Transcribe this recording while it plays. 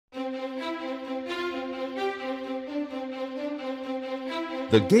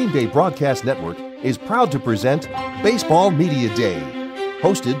The Gameday Broadcast Network is proud to present Baseball Media Day,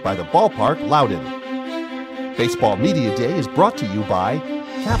 hosted by the Ballpark, Loudoun. Baseball Media Day is brought to you by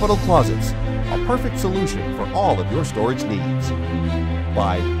Capital Closets, a perfect solution for all of your storage needs.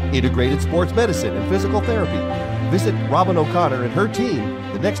 By Integrated Sports Medicine and Physical Therapy. Visit Robin O'Connor and her team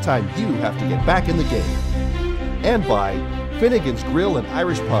the next time you have to get back in the game. And by Finnegan's Grill and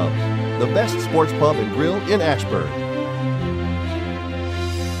Irish Pub, the best sports pub and grill in Ashburn.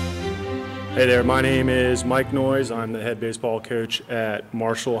 Hey there, my name is Mike Noyes. I'm the head baseball coach at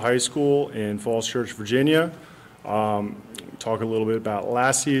Marshall High School in Falls Church, Virginia. Talk a little bit about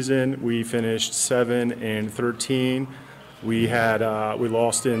last season. We finished 7-13. We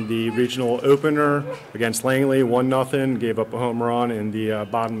lost in the regional opener against Langley, 1-0. Gave up a home run in the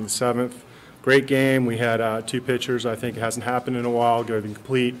bottom of the seventh. Great game. We had two pitchers. I think it hasn't happened in a while. Go the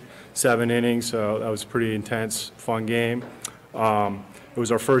complete 7 innings. So that was a pretty intense, fun game. It was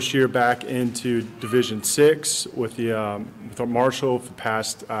our first year back into Division VI with Marshall. For the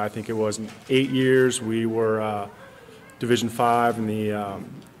past, I think it was 8 years, we were Division V in the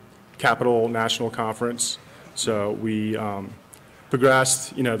Capital National Conference. So we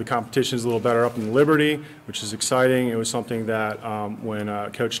progressed. You know, the competition's a little better up in Liberty, which is exciting. It was something that when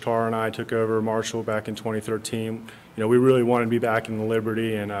Coach Tarr and I took over Marshall back in 2013, you know, we really wanted to be back in the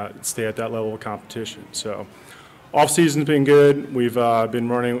Liberty and stay at that level of competition. So. Off-season's been good. We've been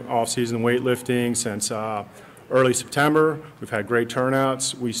running off-season weightlifting since early September. We've had great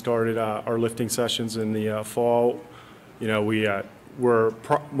turnouts. We started our lifting sessions in the fall. You know, we're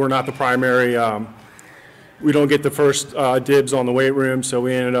not the primary. We don't get the first dibs on the weight room, so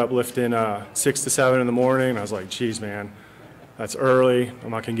we ended up lifting 6 to 7 in the morning. And I was like, geez, man, that's early. I'm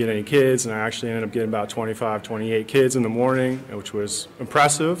not going to get any kids. And I actually ended up getting about 25, 28 kids in the morning, which was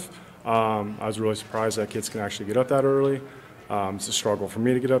impressive. I was really surprised that kids can actually get up that early. It's a struggle for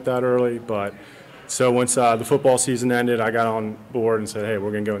me to get up that early, but so once the football season ended, I got on board and said, hey, we're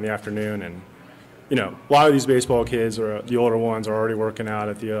going to go in the afternoon. And, you know, a lot of these baseball kids, or the older ones, are already working out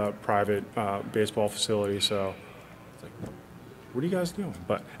at the private baseball facility. So it's like, what are you guys doing?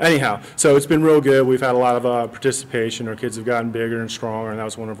 But anyhow, so it's been real good. We've had a lot of participation. Our kids have gotten bigger and stronger, and that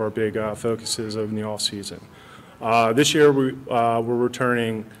was one of our big focuses in the off season. This year we're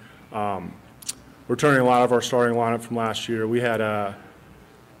returning a lot of our starting lineup from last year. We had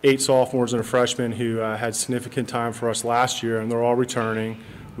 8 sophomores and a freshman who had significant time for us last year, and they're all returning.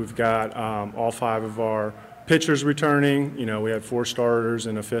 We've got all 5 of our pitchers returning. You know, we had 4 starters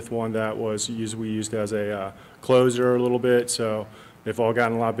and a 5th one that we used as a closer a little bit. So they've all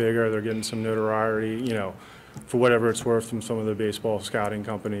gotten a lot bigger. They're getting some notoriety, you know, for whatever it's worth from some of the baseball scouting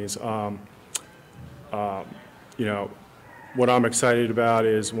companies. You know, what I'm excited about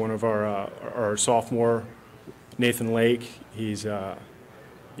is one of our sophomore, Nathan Lake. He's, you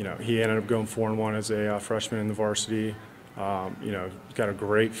know, he ended up going 4-1 as a freshman in the varsity. You know, he's got a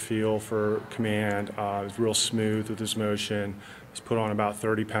great feel for command. He's real smooth with his motion. He's put on about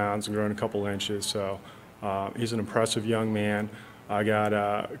 30 pounds and grown a couple inches. So he's an impressive young man. I got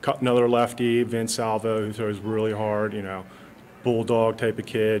another lefty, Vince Salvo, who throws really hard. You know, bulldog type of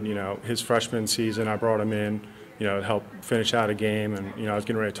kid. You know, his freshman season, I brought him in, you know, to help finish out a game, and, you know, I was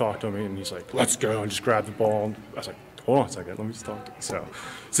getting ready to talk to him, and he's like, let's go, and just grabbed the ball. And I was like, hold on a second, let me just talk to him. So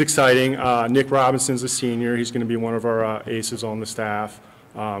it's exciting. Nick Robinson's a senior. He's going to be one of our aces on the staff.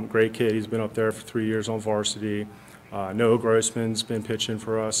 Great kid. He's been up there for 3 years on varsity. Noah Grossman's been pitching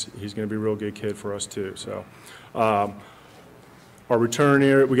for us. He's going to be a real good kid for us, too. So our return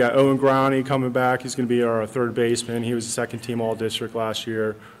here, we got Owen Growney coming back. He's going to be our third baseman. He was a second-team All-District last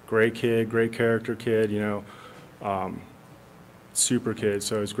year. Great kid, great character kid, you know. Super kid,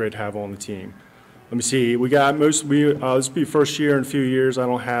 so it's great to have on the team. Let me see. We got this will be first year in a few years. I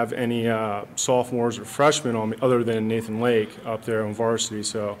don't have any sophomores or freshmen on me other than Nathan Lake up there on varsity.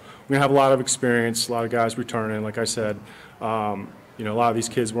 So we're gonna have a lot of experience, a lot of guys returning. Like I said, you know, a lot of these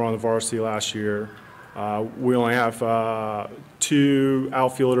kids were on the varsity last year. We only have 2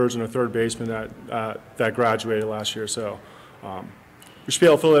 outfielders and a third baseman that graduated last year. So we should be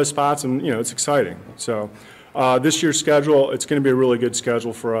able to fill those spots, and, you know, it's exciting. So. This year's schedule, it's going to be a really good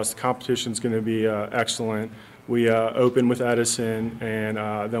schedule for us. The competition's going to be excellent. We open with Edison, and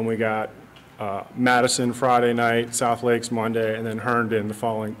then we got Madison Friday night, South Lakes Monday, and then Herndon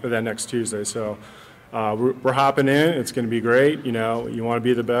the next Tuesday. So we're hopping in. It's going to be great. You know, you want to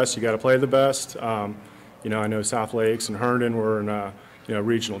be the best, you got to play the best. You know, I know South Lakes and Herndon were in a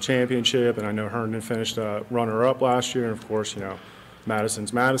regional championship, and I know Herndon finished runner-up last year. And of course, you know,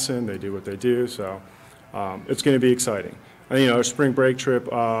 Madison's Madison. They do what they do. So. It's going to be exciting. And, you know, our spring break trip,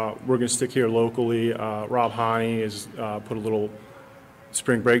 we're going to stick here locally. Rob Honey has put a little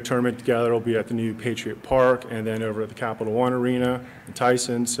spring break tournament together will be at the new Patriot Park and then over at the Capital One Arena in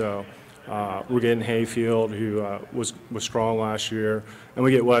Tyson. So we're getting Hayfield, who was strong last year, and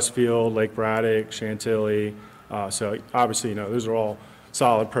we get Westfield, Lake Braddock, Chantilly. So obviously, those are all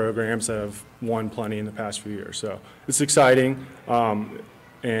solid programs that have won plenty in the past few years. So it's exciting,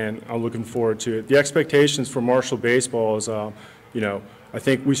 and I'm looking forward to it. The expectations for Marshall baseball is, I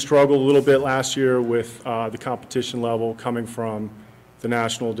think we struggled a little bit last year with the competition level coming from the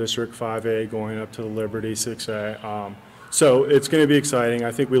National District 5A going up to the Liberty 6A. So it's going to be exciting.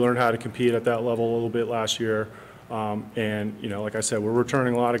 I think we learned how to compete at that level a little bit last year. And, like I said, we're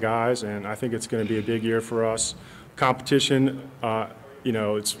returning a lot of guys, and I think it's going to be a big year for us. Competition,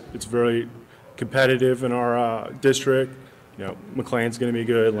 it's very competitive in our district. McLean's going to be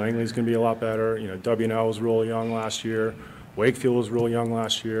good. Langley's going to be a lot better. W&L was real young last year. Wakefield was real young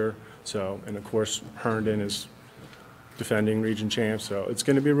last year. So, and of course, Herndon is defending region champ. So it's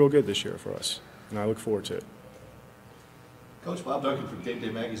going to be real good this year for us, and I look forward to it. Coach Bob Duncan from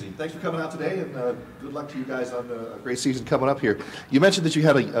Gameday Magazine. Thanks for coming out today, and good luck to you guys on a great season coming up here. You mentioned that you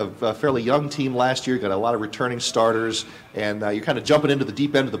had a fairly young team last year, got a lot of returning starters, and you're kind of jumping into the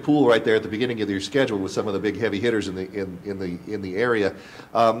deep end of the pool right there at the beginning of your schedule with some of the big heavy hitters in the area.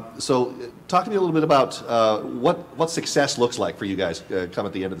 So, talk to me a little bit about what success looks like for you guys come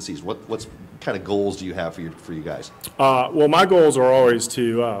at the end of the season. What kind of goals do you have for you guys? Well, my goals are always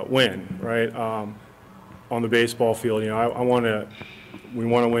to win, right? On the baseball field, we want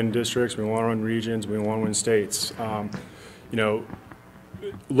to win districts, we want to win regions, we want to win states.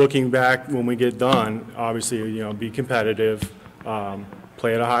 Looking back when we get done, obviously, be competitive,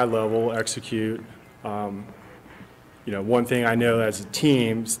 play at a high level, execute. One thing I know as a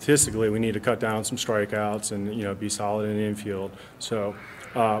team, statistically, we need to cut down some strikeouts and, be solid in the infield. So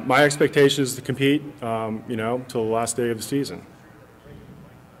my expectation is to compete, till the last day of the season.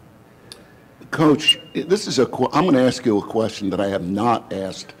 Coach, I'm going to ask you a question that I have not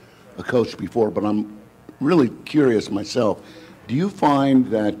asked a coach before, but I'm really curious myself. Do you find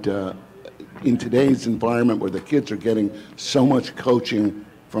that in today's environment where the kids are getting so much coaching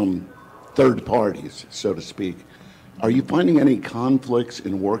from third parties, so to speak, are you finding any conflicts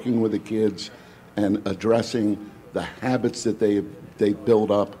in working with the kids and addressing the habits that they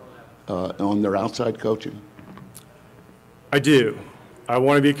build up on their outside coaching? I do. I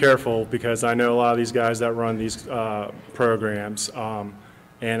want to be careful because I know a lot of these guys that run these programs,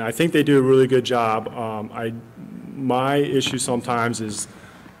 and I think they do a really good job. My issue sometimes is,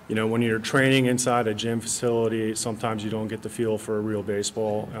 when you're training inside a gym facility, sometimes you don't get the feel for a real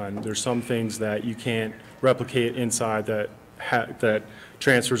baseball, and there's some things that you can't replicate inside that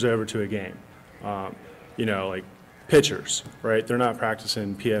transfers over to a game. Like pitchers, right? They're not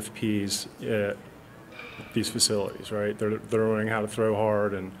practicing PFPs. These facilities, right? They're learning how to throw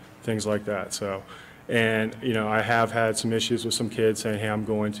hard and things like that. So, and I have had some issues with some kids saying, "Hey, I'm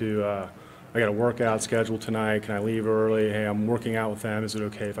going to, I got a workout scheduled tonight. Can I leave early? Hey, I'm working out with them. Is it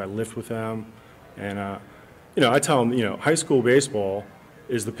okay if I lift with them?" And I tell them, high school baseball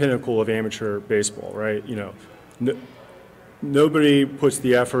is the pinnacle of amateur baseball, right? Nobody puts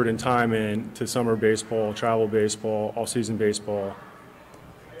the effort and time in to summer baseball, travel baseball, all-season baseball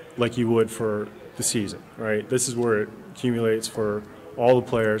like you would for the season, right? This is where it accumulates for all the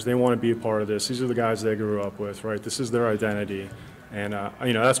players. They want to be a part of this. These are the guys they grew up with, right? This is their identity, and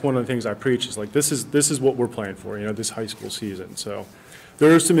that's one of the things I preach is like this is what we're playing for, this high school season. So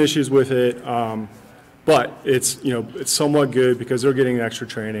there are some issues with it, but it's it's somewhat good because they're getting extra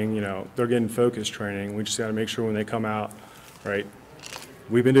training. They're getting focused training. We just got to make sure when they come out, right?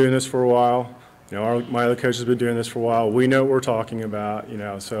 We've been doing this for a while. My other coach has been doing this for a while. We know what we're talking about,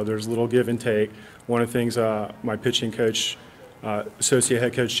 so there's a little give and take. One of the things my pitching coach, associate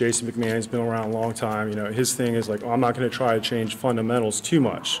head coach Jason McMahon, has been around a long time. His thing is like, I'm not going to try to change fundamentals too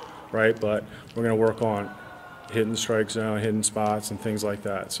much, right? But we're going to work on hitting the strike zone, hitting spots, and things like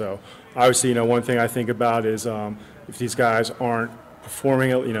that. So obviously, one thing I think about is if these guys aren't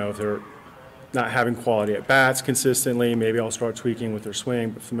performing, if they're not having quality at bats consistently, maybe I'll start tweaking with their swing.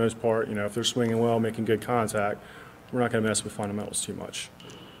 But for the most part, if they're swinging well, making good contact, we're not going to mess with fundamentals too much.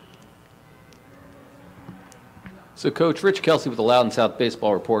 So, Coach, Rich Kelsey with the Loudoun South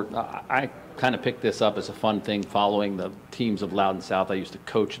Baseball Report. I kind of picked this up as a fun thing following the teams of Loudoun South. I used to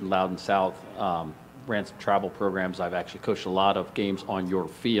coach in Loudoun South, ran some travel programs. I've actually coached a lot of games on your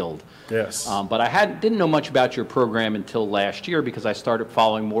field. Yes. But I didn't know much about your program until last year because I started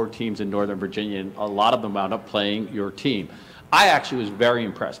following more teams in Northern Virginia, and a lot of them wound up playing your team. I actually was very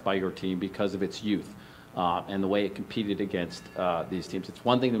impressed by your team because of its youth. and the way it competed against these teams. It's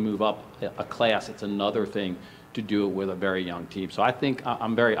one thing to move up a class. It's another thing to do it with a very young team. So I think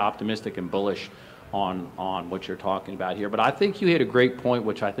I'm very optimistic and bullish on what you're talking about here. But I think you hit a great point,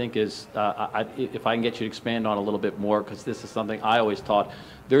 which I think is, if I can get you to expand on a little bit more, because this is something I always taught.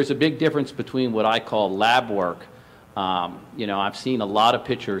 There's a big difference between what I call lab work. You know, I've seen a lot of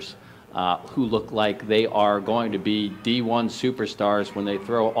pitchers who look like they are going to be D1 superstars when they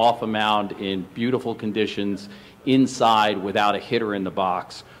throw off a mound in beautiful conditions inside without a hitter in the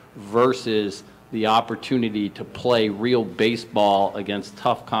box, versus the opportunity to play real baseball against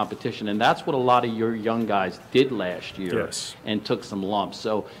tough competition. And that's what a lot of your young guys did last year. Yes. And took some lumps.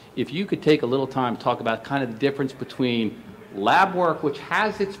 So if you could take a little time to talk about kind of the difference between lab work, which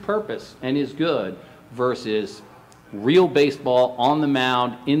has its purpose and is good, versus real baseball on the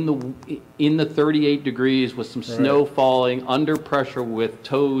mound in the 38 degrees with some snow falling, under pressure with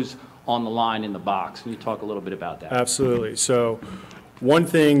toes on the line in the box. Can you talk a little bit about that? Absolutely. So one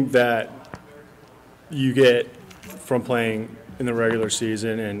thing that you get from playing in the regular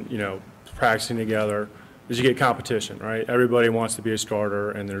season and, you know, practicing together is you get competition, right? Everybody wants to be a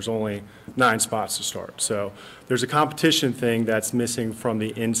starter, and there's only 9 spots to start. So there's a competition thing that's missing from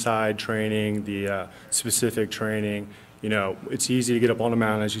the inside training, the specific training. You know, it's easy to get up on the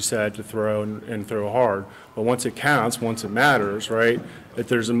mound, as you said, to throw and throw hard. But once it counts, once it matters, right, that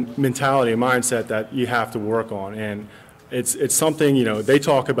there's a mentality, a mindset that you have to work on. And it's something, you know, they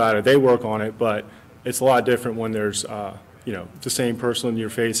talk about it, they work on it, but it's a lot different when there's, you know, the same person you're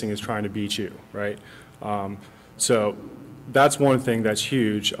facing is trying to beat you, right? So that's one thing that's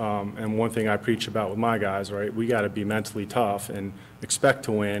huge, and one thing I preach about with my guys, right? We got to be mentally tough and expect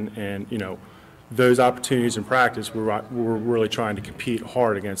to win, and, you know, those opportunities in practice, we're really trying to compete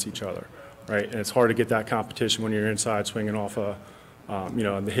hard against each other, right? And it's hard to get that competition when you're inside swinging off a, you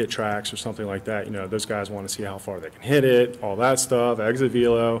know, on the hit tracks or something like that. You know, those guys want to see how far they can hit it, all that stuff, exit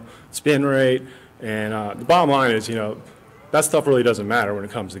velo, spin rate. And the bottom line is, you know, that stuff really doesn't matter when it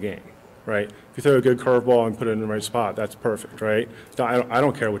comes to the game, right? If you throw a good curveball and put it in the right spot, that's perfect, right? I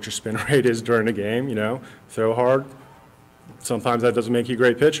don't care what your spin rate is during the game, you know. Throw hard, sometimes that doesn't make you a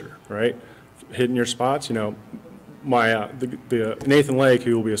great pitcher, right? Hitting your spots, you know. My the Nathan Lake,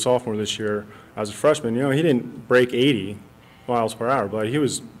 who will be a sophomore this year, as a freshman, you know, he didn't break 80 miles per hour, but he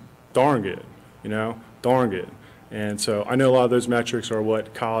was darn good, you know, darn good. And so I know a lot of those metrics are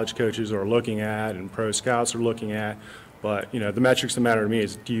what college coaches are looking at and pro scouts are looking at. But, you know, the metrics that matter to me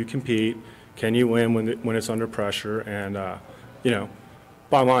is, do you compete? Can you win when it's under pressure? And, you know,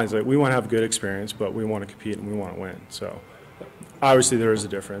 bottom line is that we want to have a good experience, but we want to compete and we want to win. So obviously there is a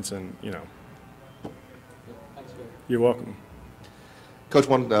difference, and, you know. You're welcome. Coach,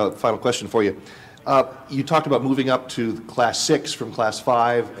 one final question for you. You talked about moving up to Class 6 from Class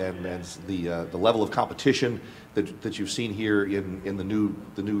 5 and the level of competition that you've seen here in the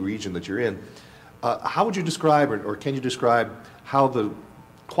new region that you're in. How would you describe, or can you describe, how the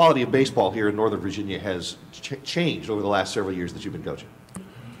quality of baseball here in Northern Virginia has changed over the last several years that you've been coaching?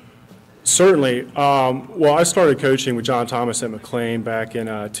 Certainly. Well, I started coaching with John Thomas at McLean back in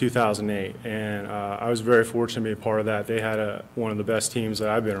 2008, and I was very fortunate to be a part of that. They had one of the best teams that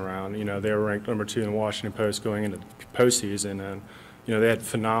I've been around. You know, they were ranked #2 in the Washington Post going into the postseason, and, you know, they had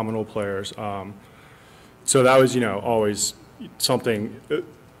phenomenal players. So that was, you know, always something.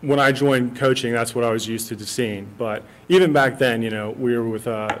 When I joined coaching, that's what I was used to seeing. But even back then, you know, we were with,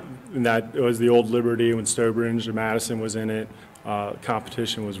 and that it was the old Liberty when Stobridge and Madison was in it.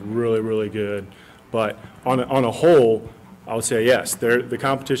 Competition was really, really good. But on a whole, I would say yes, the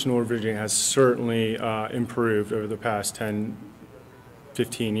competition in Northern Virginia has certainly improved over the past 10,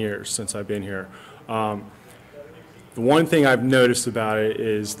 15 years since I've been here. The one thing I've noticed about it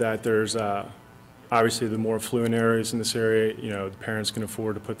is that there's obviously the more affluent areas in this area, you know, the parents can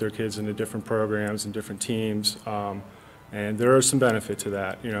afford to put their kids into different programs and different teams, and there is some benefit to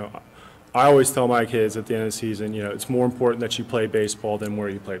that. You know, I always tell my kids at the end of the season, you know, it's more important that you play baseball than where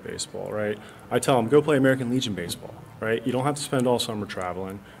you play baseball, right? I tell them, go play American Legion baseball, right? You don't have to spend all summer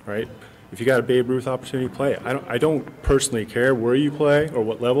traveling, right? If you got a Babe Ruth opportunity, play it. I don't personally care where you play or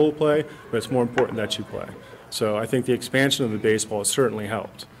what level you play, but it's more important that you play. So I think the expansion of the baseball has certainly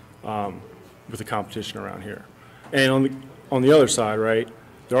helped with the competition around here. And on the other side, right,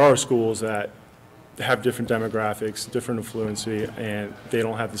 there are schools that have different demographics, different affluency, and they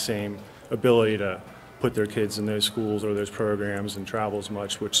don't have the same ability to put their kids in those schools or those programs and travel as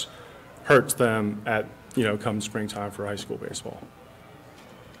much, which hurts them at, you know, come springtime for high school baseball.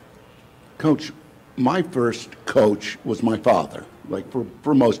 Coach, my first coach was my father, like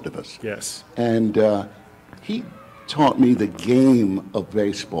for most of us. Yes. And he taught me the game of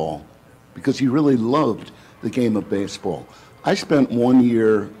baseball because he really loved the game of baseball. I spent 1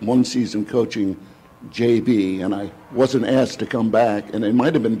 year, 1 season coaching JV, and I wasn't asked to come back, and it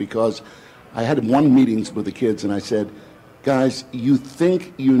might have been because I had one meetings with the kids, and I said, guys, you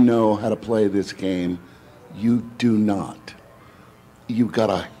think you know how to play this game. You do not. You've got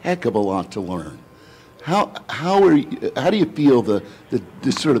a heck of a lot to learn. How do you feel the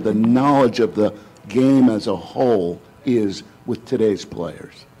sort of the knowledge of the game as a whole is with today's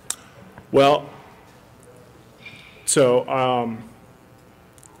players? Well, so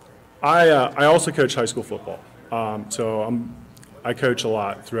I also coach high school football. I coach a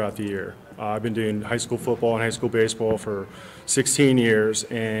lot throughout the year. I've been doing high school football and high school baseball for 16 years,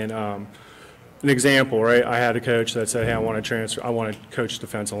 and an example, right? I had a coach that said, hey, I want to coach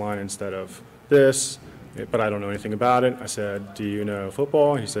defensive line instead of this, but I don't know anything about it. I said, do you know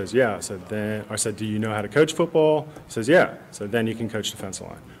football? He says, yeah. I said, do you know how to coach football? He says, yeah. So then you can coach defensive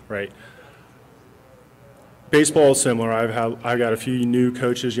line, right? Baseball is similar. I've got a few new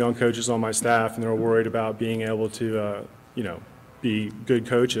coaches, young coaches on my staff, and they're worried about being able to, be good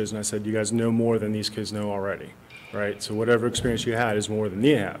coaches. And I said, you guys know more than these kids know already, right? So whatever experience you had is more than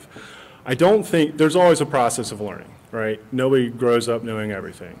they have. I don't think there's always a process of learning, right? Nobody grows up knowing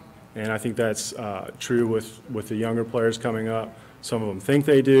everything, and I think that's true with the younger players coming up. Some of them think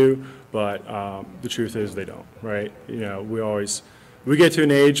they do, but the truth is they don't, right? We get to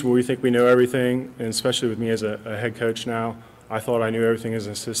an age where we think we know everything, and especially with me as a head coach now, I thought I knew everything as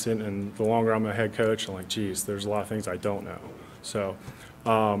an assistant, and the longer I'm a head coach, I'm like, geez, there's a lot of things I don't know. So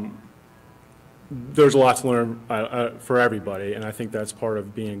there's a lot to learn for everybody, and I think that's part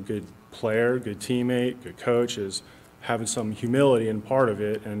of being a good player, good teammate, good coach, is having some humility in part of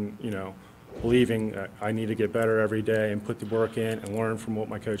it, and believing that I need to get better every day and put the work in and learn from what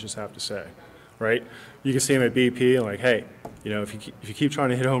my coaches have to say, right? You can see them at BP and like, hey, if you keep trying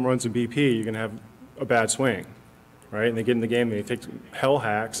to hit home runs in BP, you're going to have a bad swing, right? And they get in the game and they take hell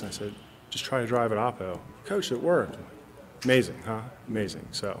hacks, and I said, just try to drive at Oppo. Coach, it worked. Amazing, huh? Amazing.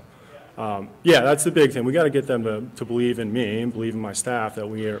 So, yeah, that's the big thing. We got to get them to believe in me and believe in my staff that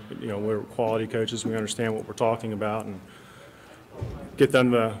we're quality coaches. We understand what we're talking about, and get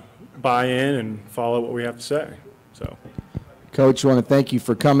them to buy in and follow what we have to say. So, Coach, I want to thank you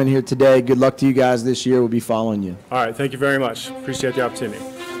for coming here today. Good luck to you guys this year. We'll be following you. All right, thank you very much. Appreciate the opportunity.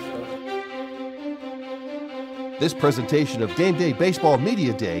 This presentation of Game Day Baseball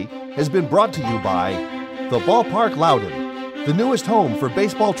Media Day has been brought to you by the Ballpark Loudoun, the newest home for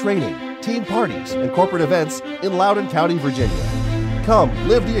baseball training, team parties, and corporate events in Loudoun County, Virginia. Come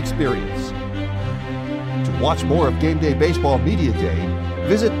live the experience. To watch more of Game Day Baseball Media Day,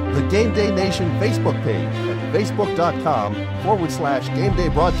 visit the Game Day Nation Facebook page at facebook.com/Game Day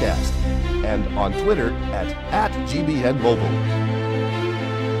Broadcast and on Twitter at GBN Mobile.